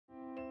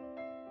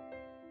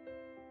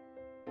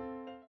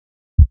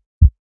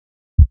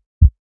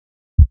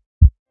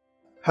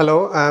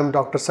Hello, I am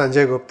Dr.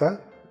 Sanjay Gupta.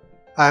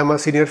 I am a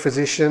senior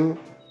physician,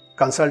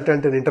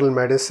 consultant in internal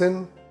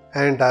medicine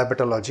and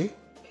diabetology,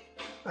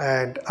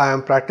 and I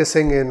am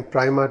practicing in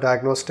Prima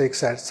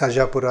Diagnostics at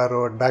Sarjapura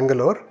Road,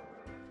 Bangalore.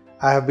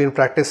 I have been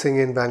practicing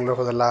in Bangalore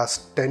for the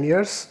last 10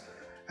 years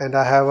and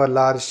I have a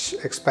large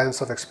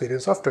expanse of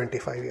experience of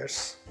 25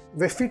 years.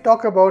 If we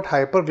talk about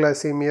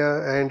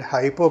hyperglycemia and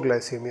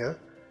hypoglycemia,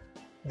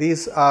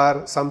 these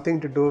are something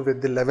to do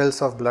with the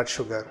levels of blood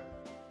sugar.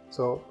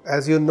 So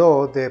as you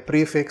know, the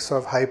prefix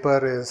of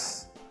hyper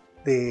is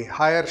the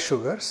higher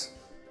sugars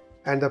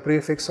and the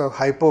prefix of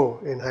hypo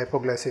in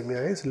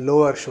hypoglycemia is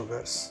lower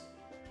sugars.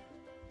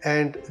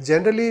 And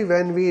generally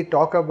when we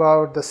talk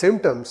about the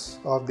symptoms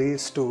of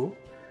these two,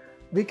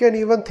 we can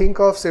even think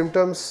of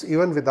symptoms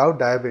even without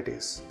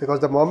diabetes, because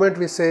the moment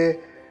we say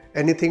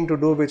anything to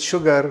do with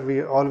sugar,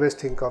 we always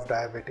think of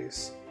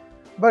diabetes.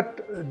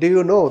 But do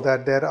you know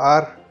that there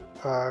are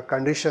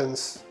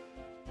conditions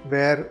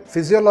where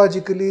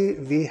physiologically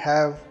we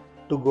have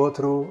to go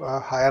through a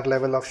higher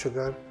level of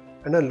sugar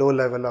and a low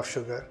level of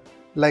sugar?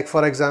 Like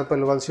for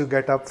example, once you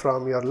get up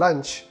from your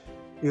lunch,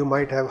 you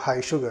might have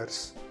high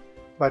sugars,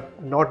 but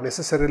not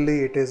necessarily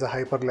it is a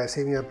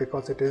hyperglycemia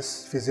because it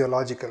is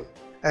physiological.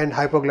 And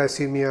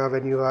hypoglycemia,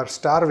 when you are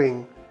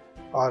starving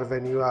or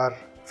when you are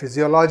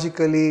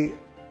physiologically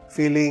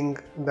feeling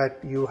that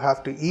you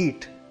have to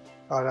eat,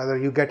 or rather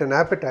you get an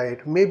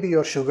appetite, maybe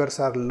your sugars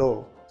are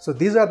low. So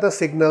these are the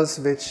signals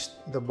which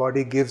the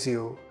body gives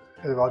you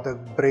or the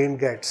brain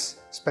gets,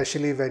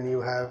 especially when you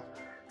have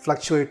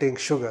fluctuating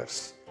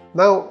sugars.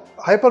 Now,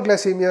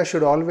 hyperglycemia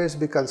should always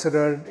be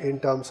considered in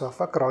terms of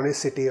a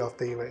chronicity of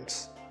the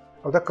events,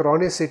 or the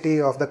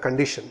chronicity of the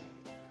condition.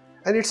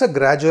 And it's a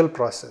gradual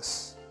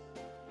process.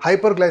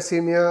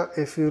 Hyperglycemia,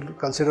 if you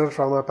consider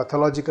from a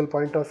pathological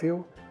point of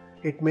view,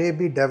 it may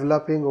be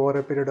developing over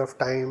a period of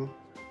time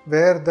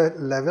where the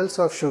levels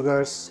of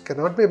sugars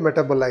cannot be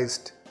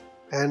metabolized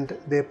and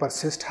they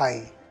persist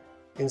high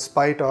in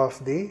spite of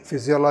the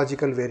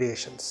physiological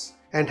variations.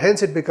 And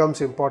hence it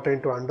becomes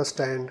important to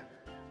understand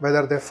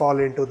whether they fall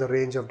into the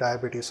range of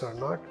diabetes or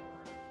not.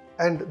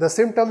 And the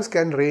symptoms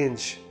can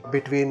range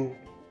between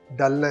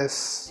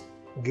dullness,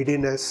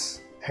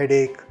 giddiness,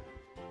 headache,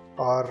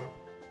 or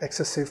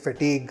excessive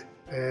fatigue.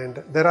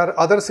 And there are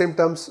other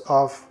symptoms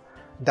of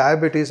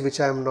diabetes which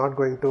I am not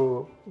going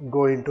to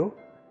go into,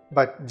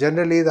 but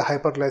generally the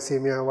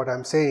hyperglycemia, what I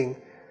am saying,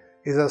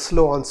 is a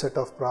slow onset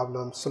of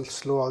problems,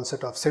 slow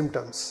onset of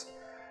symptoms.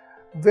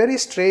 Very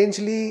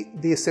strangely,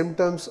 the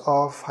symptoms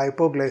of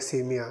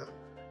hypoglycemia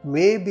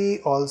may be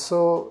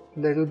also a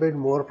little bit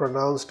more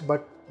pronounced,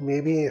 but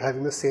maybe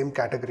having the same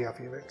category of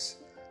events.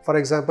 For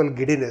example,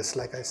 giddiness,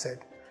 like I said.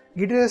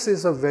 Giddiness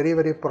is a very,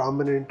 very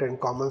prominent and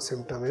common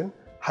symptom in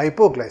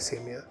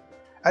hypoglycemia,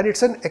 and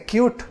it's an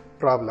acute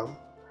problem.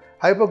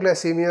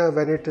 Hypoglycemia,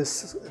 when it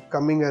is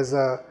coming as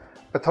a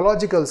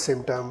pathological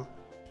symptom,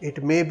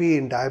 it may be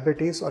in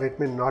diabetes or it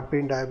may not be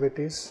in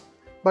diabetes,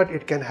 but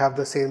it can have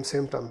the same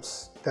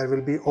symptoms. There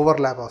will be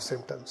overlap of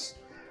symptoms.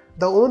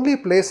 The only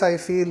place I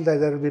feel that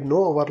there will be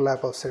no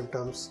overlap of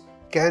symptoms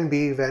can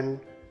be when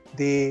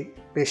the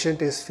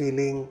patient is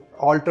feeling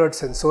altered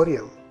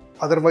sensorium.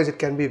 Otherwise, it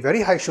can be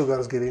very high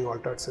sugars giving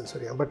altered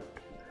sensorium. But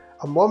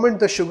a moment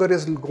the sugar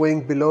is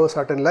going below a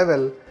certain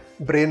level,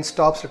 brain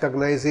stops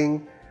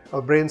recognizing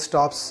or brain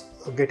stops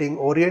getting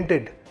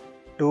oriented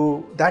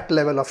to that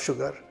level of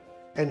sugar.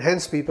 And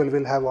hence people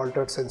will have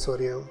altered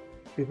sensorium,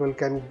 people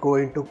can go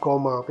into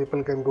coma,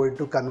 people can go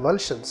into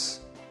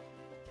convulsions,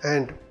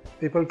 and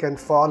people can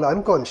fall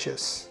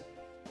unconscious.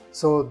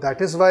 So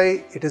that is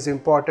why it is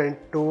important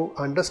to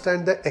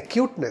understand the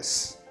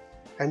acuteness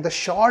and the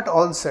short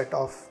onset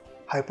of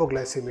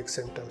hypoglycemic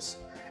symptoms,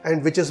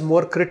 and which is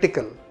more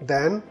critical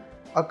than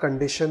a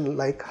condition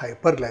like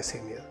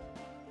hyperglycemia.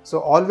 So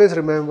always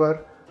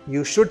remember,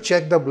 you should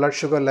check the blood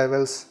sugar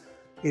levels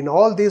in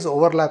all these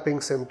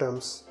overlapping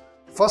symptoms.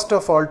 First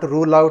of all, to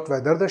rule out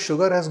whether the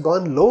sugar has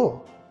gone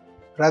low.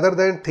 Rather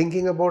than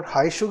thinking about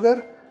high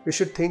sugar, we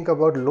should think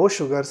about low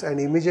sugars and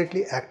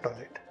immediately act on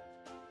it.